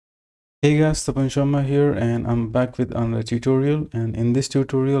Hey guys, Tapan Sharma here, and I'm back with another tutorial. And in this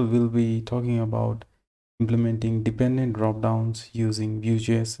tutorial, we'll be talking about implementing dependent dropdowns using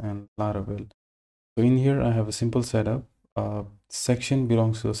Vue.js and Laravel. So in here, I have a simple setup. A section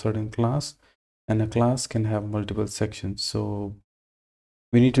belongs to a certain class, and a class can have multiple sections. So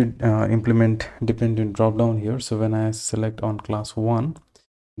we need to implement dependent dropdown here. So when I select on class 1,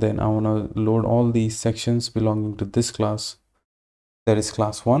 then I want to load all the sections belonging to this class, that is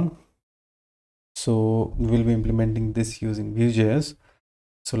class 1. So we'll be implementing this using Vue.js.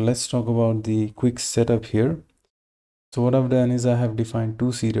 So let's talk about the quick setup here. So what I've done is I have defined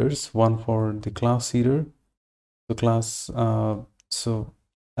two seeders, one for the class seeder. So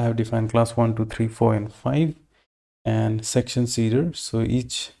I have defined class 1, 2, 3, 4, and 5, and section seeder. So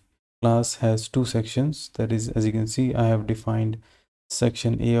each class has two sections. That is, as you can see, I have defined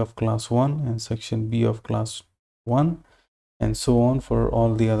section A of class 1 and section B of class 1, and so on for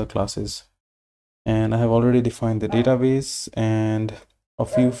all the other classes. And I have already defined the database and a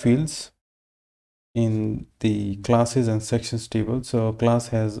few fields in the classes and sections table. So class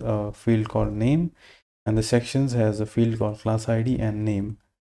has a field called name, and the sections has a field called class ID and name.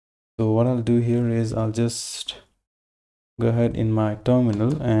 So what I'll do here is I'll just go ahead in my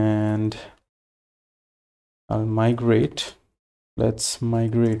terminal and I'll migrate. Let's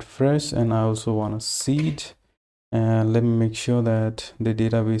migrate fresh, and I also want a seed, and let me make sure that the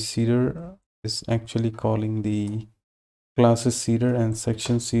database seeder is actually calling the classes seeder and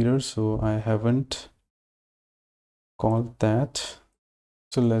section seeder, so I haven't called that.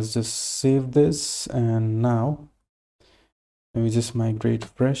 So let's just save this, and now let me just migrate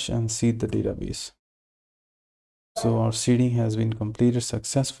fresh and seed the database. So our seeding has been completed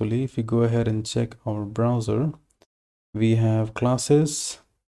successfully. If we go ahead and check our browser, we have classes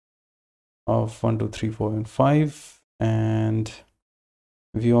of 1, 2, 3, 4, and 5, and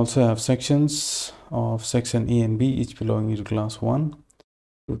we also have sections of section A and B, each belonging to class 1,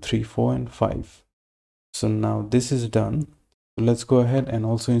 2, 3, 4, and 5. So now this is done. So let's go ahead and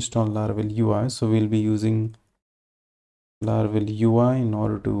also install Laravel UI. So we'll be using Laravel UI in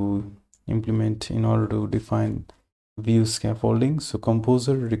order to define Vue scaffolding. So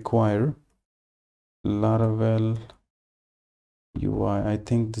composer require Laravel UI. I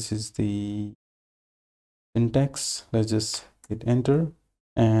think this is the syntax. Let's just hit enter,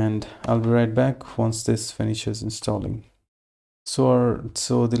 and I'll be right back once this finishes installing. So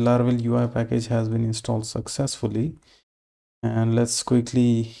the Laravel UI package has been installed successfully, and let's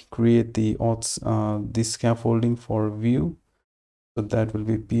quickly create the scaffolding for Vue. So that will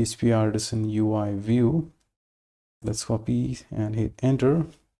be PHP Artisan UI Vue. Let's copy and hit enter.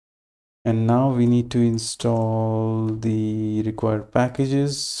 And now we need to install the required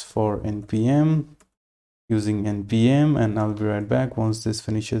packages for npm using npm, and I'll be right back once this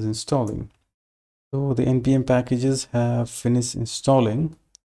finishes installing. So the npm packages have finished installing.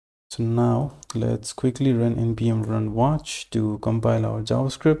 So now let's quickly run npm run watch to compile our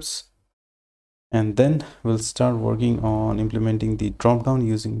JavaScripts, and then we'll start working on implementing the dropdown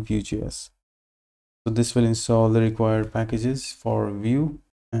using Vue.js. So this will install the required packages for Vue,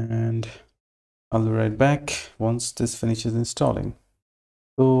 and I'll be right back once this finishes installing.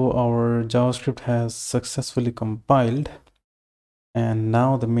 So our JavaScript has successfully compiled, and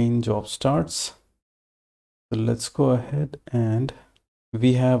now the main job starts. So let's go ahead, and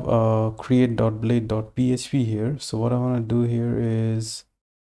we have a create.blade.php here. So what I want to do here is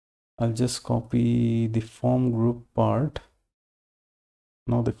I'll just copy the form group part.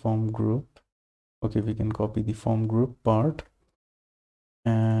 Not the form group. Okay, we can copy the form group part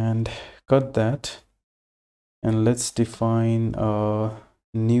and cut that, and let's define a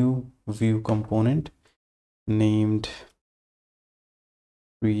new Vue component named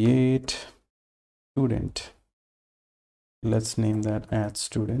create student. Let's name that add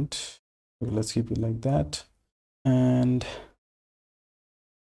student. Okay, let's keep it like that. And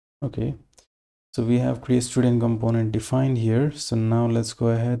okay, so we have create student component defined here. So now let's go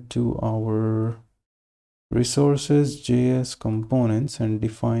ahead to our resources JS components and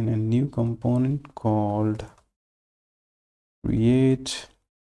define a new component called create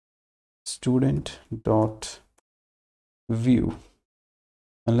student dot view,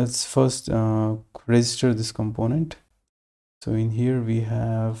 and let's first register this component. So in here we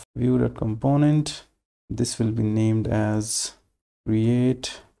have view.component. This will be named as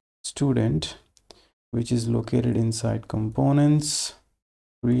create student, which is located inside components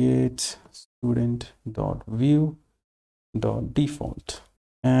create student dot view dot default.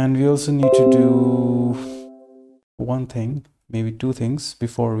 And we also need to do one thing, maybe two things,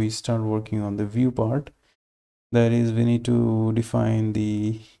 before we start working on the view part. That is, we need to define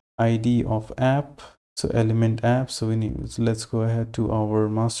the ID of app, so element app. So let's go ahead to our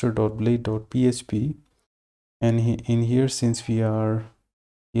master.blade.php, and in here, since we are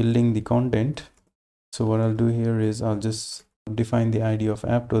yielding the content, so what I'll do here is I'll just define the ID of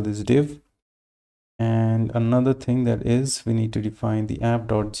app to this div. And another thing that is, we need to define the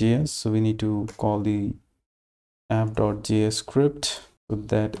app.js. So we need to call the app.js script. So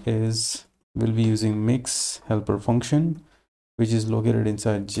that is, we'll be using mix helper function, which is located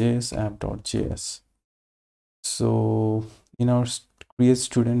inside js app.js. So in our create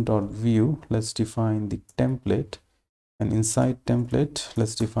student.view, let's define the template, and inside template,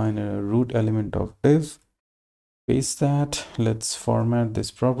 let's define a root element of div. Paste that. Let's format this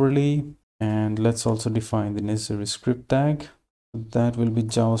properly, and let's also define the necessary script tag. That will be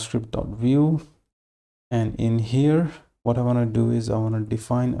javascript.view. And in here, what I want to do is I want to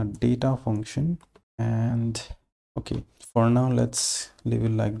define a data function. And okay, for now, let's leave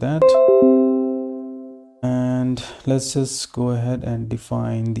it like that. And let's just go ahead and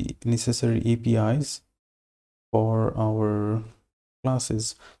define the necessary APIs for our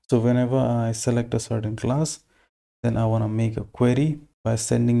classes. So whenever I select a certain class, then I want to make a query by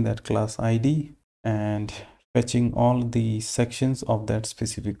sending that class ID and fetching all the sections of that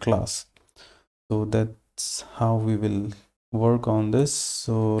specific class. So that's how we will work on this.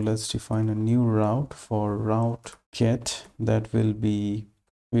 So let's define a new route for route get. That will be,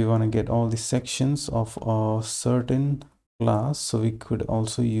 we want to get all the sections of a certain class. So we could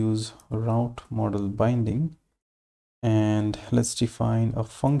also use route model binding. And let's define a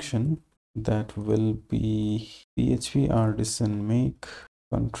function that will be PHP artisan make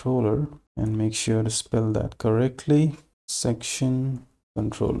controller, and make sure to spell that correctly, section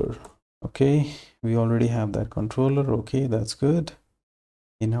controller. Okay, we already have that controller. Okay, that's good.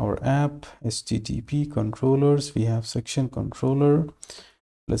 In our app http controllers, we have section controller.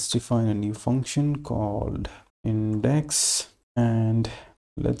 Let's define a new function called index, and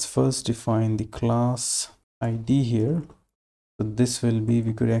let's first define the class ID here. So this will be,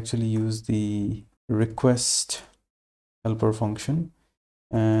 we could actually use the request helper function,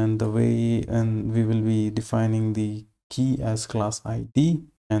 and the way, and we will be defining the key as class ID.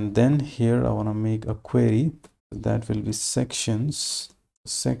 And then here I want to make a query that will be sections.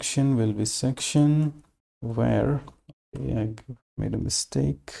 Section will be section where, okay, I made a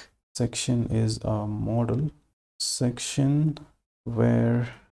mistake. Section is a model. Section where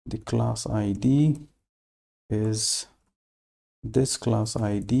the class ID is this class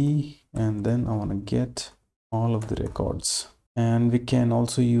ID, and then I want to get all of the records. And we can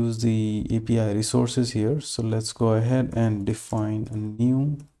also use the API resources here. So let's go ahead and define a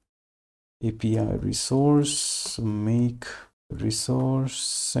new API resource. So make resource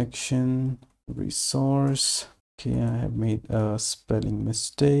section resource. Okay, I have made a spelling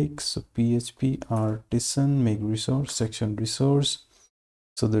mistake. So PHP artisan make resource section resource.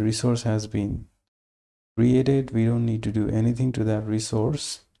 So the resource has been created. We don't need to do anything to that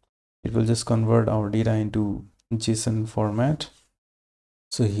resource. It will just convert our data into JSON format.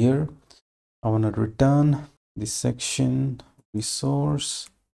 So here I want to return the section resource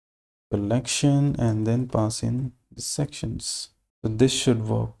collection and then pass in the sections. So this should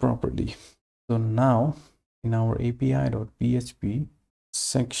work properly. So now in our api.php,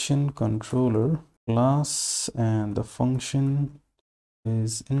 section controller class, and the function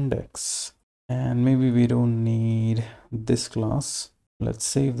is index. And maybe we don't need this class. Let's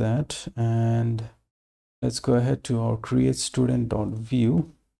save that, and let's go ahead to our create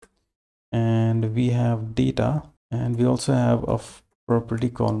student.view, and we have data, and we also have a property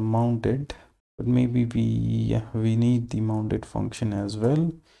called mounted, but maybe we need the mounted function as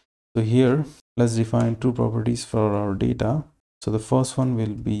well. So here let's define two properties for our data. So the first one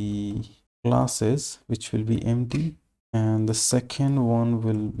will be classes, which will be empty, and the second one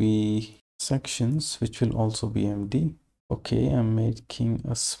will be sections, which will also be empty. Okay, I'm making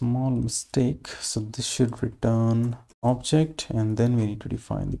a small mistake. So this should return object, and then we need to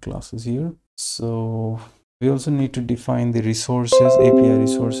define the classes here. So we also need to define the resources, API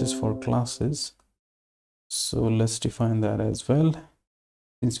resources for classes. So let's define that as well,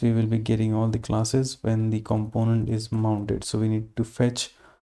 since we will be getting all the classes when the component is mounted. So we need to fetch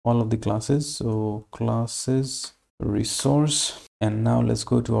all of the classes. So classes resource, and now let's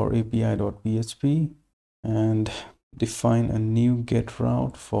go to our api.php and define a new get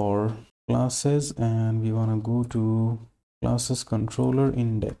route for classes, and we want to go to classes controller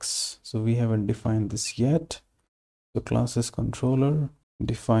index. So we haven't defined this yet. So classes controller,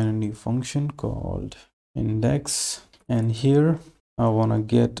 define a new function called index, and here I want to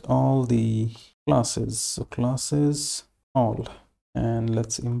get all the classes. So classes all. and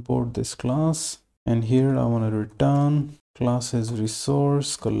let's import this class. And here I want to return classes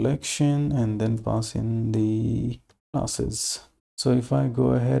resource collection and then pass in the classes. So if I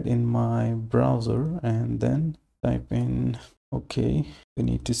go ahead in my browser and then type in, okay, we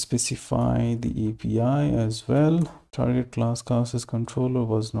need to specify the API as well. Target class classes controller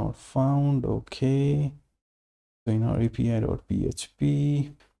was not found. Okay. So in our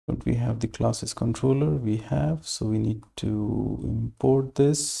api.php, don't we have the classes controller? We have, so we need to import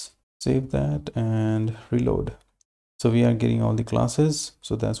this, save that and reload. So we are getting all the classes,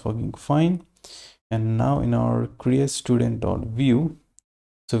 so that's working fine. And now in our create student.view,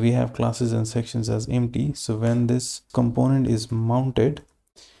 so we have classes and sections as empty. So when this component is mounted,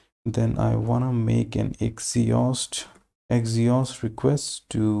 then I want to make an axios request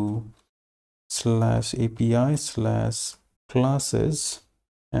to /API/classes.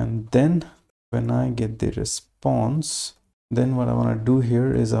 And then when I get the response, then what I want to do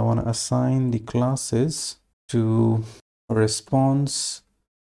here is I want to assign the classes to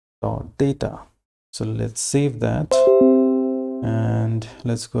response.data. So let's save that and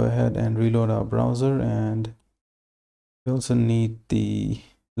let's go ahead and reload our browser. And we also need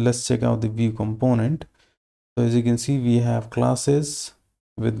let's check out the view component. So as you can see, we have classes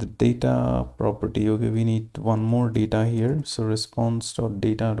with the data property. Okay, we need one more data here. So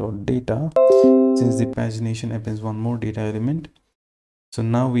response.data.data, since the pagination appends one more data element. So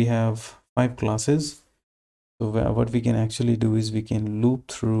now we have 5 classes. So what we can actually do is we can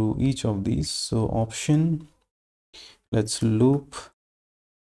loop through each of these. So option, let's loop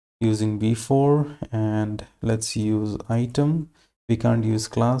using before, and let's use item. We can't use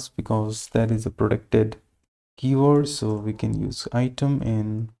class because that is a protected keyword, so we can use item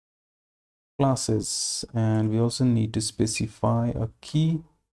in classes. And we also need to specify a key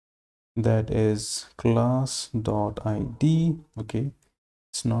that is class.id. okay,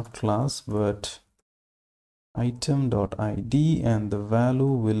 it's not class but item.id, and the value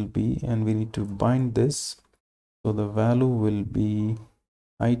will be, and we need to bind this, so the value will be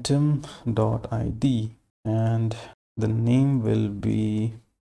item.id and the name will be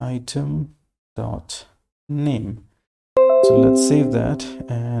item.name. So let's save that,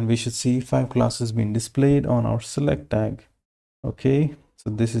 and we should see 5 classes being displayed on our select tag. Okay, so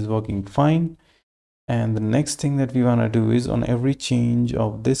this is working fine. And the next thing that we want to do is on every change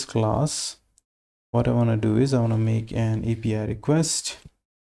of this class, what I want to do is I want to make an API request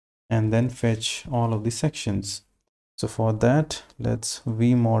and then fetch all of the sections. So for that, let's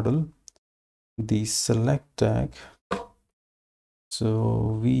vmodel the select tag.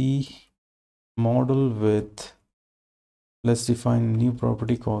 So we model with, let's define a new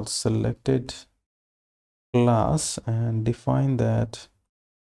property called selected class and define that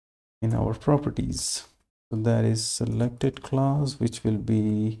in our properties. So that is selected class, which will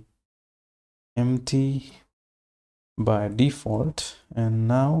be empty by default. And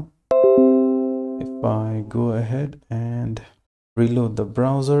now if I go ahead and reload the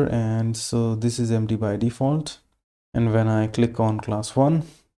browser, and so this is empty by default, and when I click on class 1,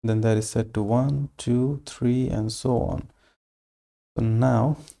 then that is set to 1, 2, 3 and so on. So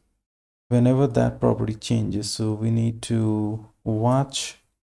now whenever that property changes, so we need to watch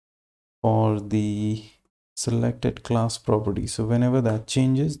for the selected class property. So whenever that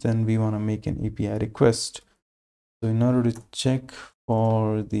changes, then we want to make an API request. So in order to check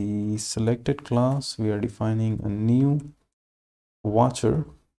for the selected class, we are defining a new watcher.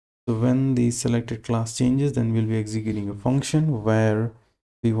 So when the selected class changes, then we'll be executing a function where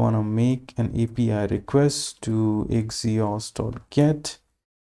we want to make an API request to axios.get.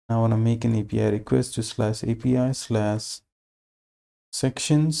 I want to make an API request to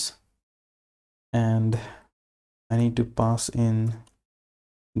 /API/sections, and I need to pass in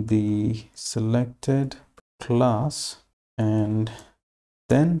the selected class. And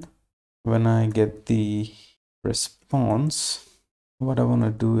then when I get the response, what I want to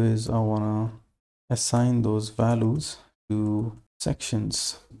do is I want to assign those values to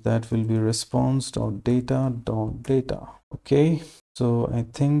sections. That will be response.data.data. okay, so I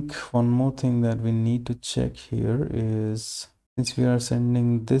think one more thing that we need to check here is, since we are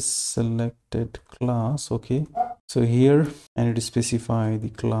sending this selected class, okay, so here I need to specify the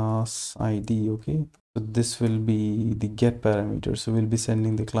class ID. Okay, so this will be the get parameter, so we'll be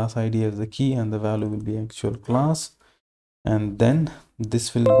sending the class ID as the key and the value will be actual class. And then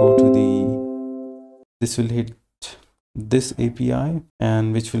this will go to this will hit this API,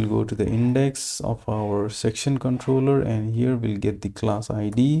 and which will go to the index of our section controller, and here we'll get the class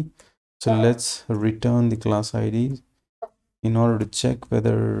ID. So let's return the class ID in order to check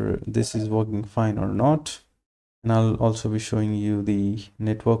whether this is working fine or not. And I'll also be showing you the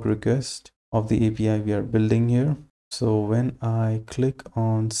network request of the API we are building here. So when I click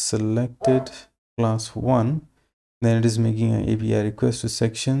on selected class 1, then it is making an API request to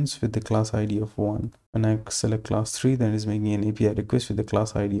sections with the class ID of 1. When I select class 3, then it is making an API request with the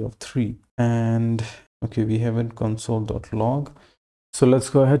class ID of 3. And okay, we haven't console.log. So let's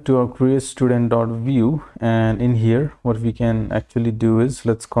go ahead to our create student.view, and in here what we can actually do is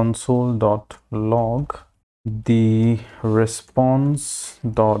let's console.log the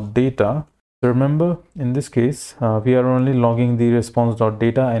response.data. So remember, in this case we are only logging the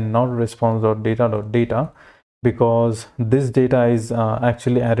response.data and not response.data.data, because this data is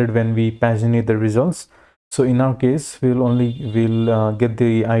actually added when we paginate the results. So in our case we'll get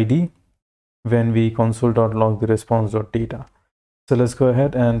the ID when we console.log the response.data. So let's go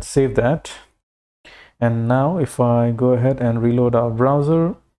ahead and save that. And now if I go ahead and reload our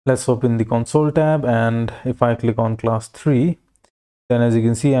browser, let's open the console tab, and if I click on class 3, then as you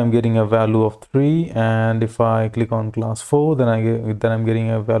can see I'm getting a value of 3, and if I click on class 4, then I'm getting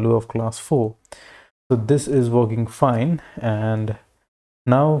a value of class 4. So this is working fine. And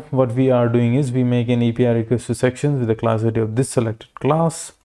now what we are doing is we make an API request to sections with the class ID of this selected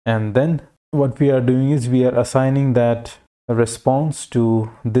class, and then what we are doing is we are assigning that response to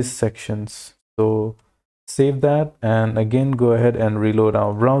this sections. So save that, and again go ahead and reload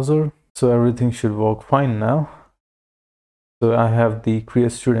our browser. So everything should work fine now. So I have the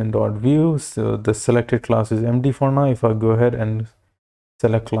create student.view. So the selected class is empty for now. If I go ahead and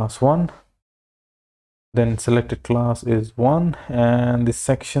select class 1, then selected class is 1 and the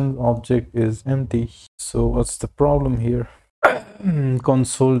section object is empty. So what's the problem here?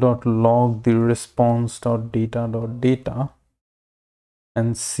 Console.log the response.data.data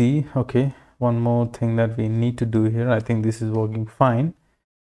and see. Okay, one more thing that we need to do here. I think this is working fine.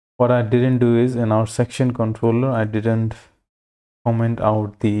 What I didn't do is in our section controller I didn't comment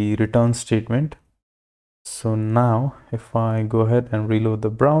out the return statement. So now if I go ahead and reload the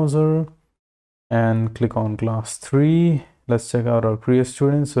browser and click on class 3, let's check out our create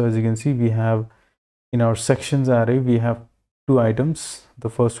student. So as you can see, we have in our sections array we have 2 items. The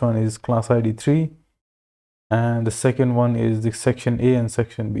first one is class ID 3 and the second one is the section A and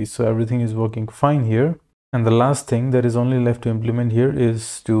section B. So everything is working fine here. And the last thing that is only left to implement here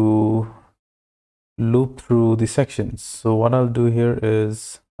is to loop through the sections. So what I'll do here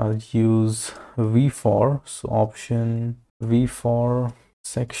is I'll use v-for, so option v-for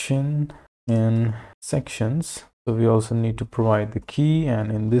section in sections. So we also need to provide the key,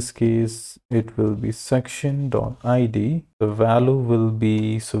 and in this case it will be section.id. The value will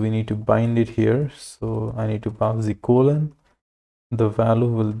be, so we need to bind it here, so I need to pass the colon. The value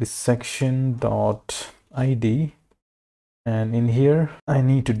will be section.id, and in here I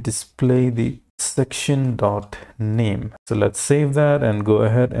need to display the section.name. So let's save that and go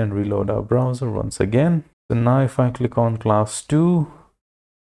ahead and reload our browser once again. So now if I click on class 2,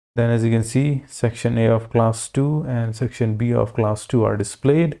 then as you can see, section A of class 2 and section B of class 2 are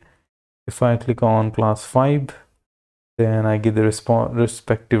displayed. If I click on class 5, then I get the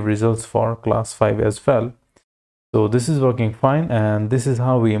respective results for class 5 as well. So this is working fine, and this is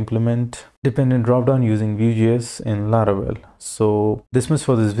how we implement dependent dropdown using Vue.js in Laravel. So this much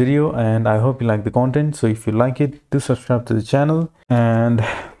for this video, and I hope you like the content. So if you like it, do subscribe to the channel, and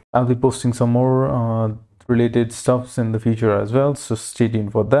I'll be posting some more related stuffs in the future as well. So stay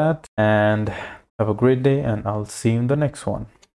tuned for that, and have a great day, and I'll see you in the next one.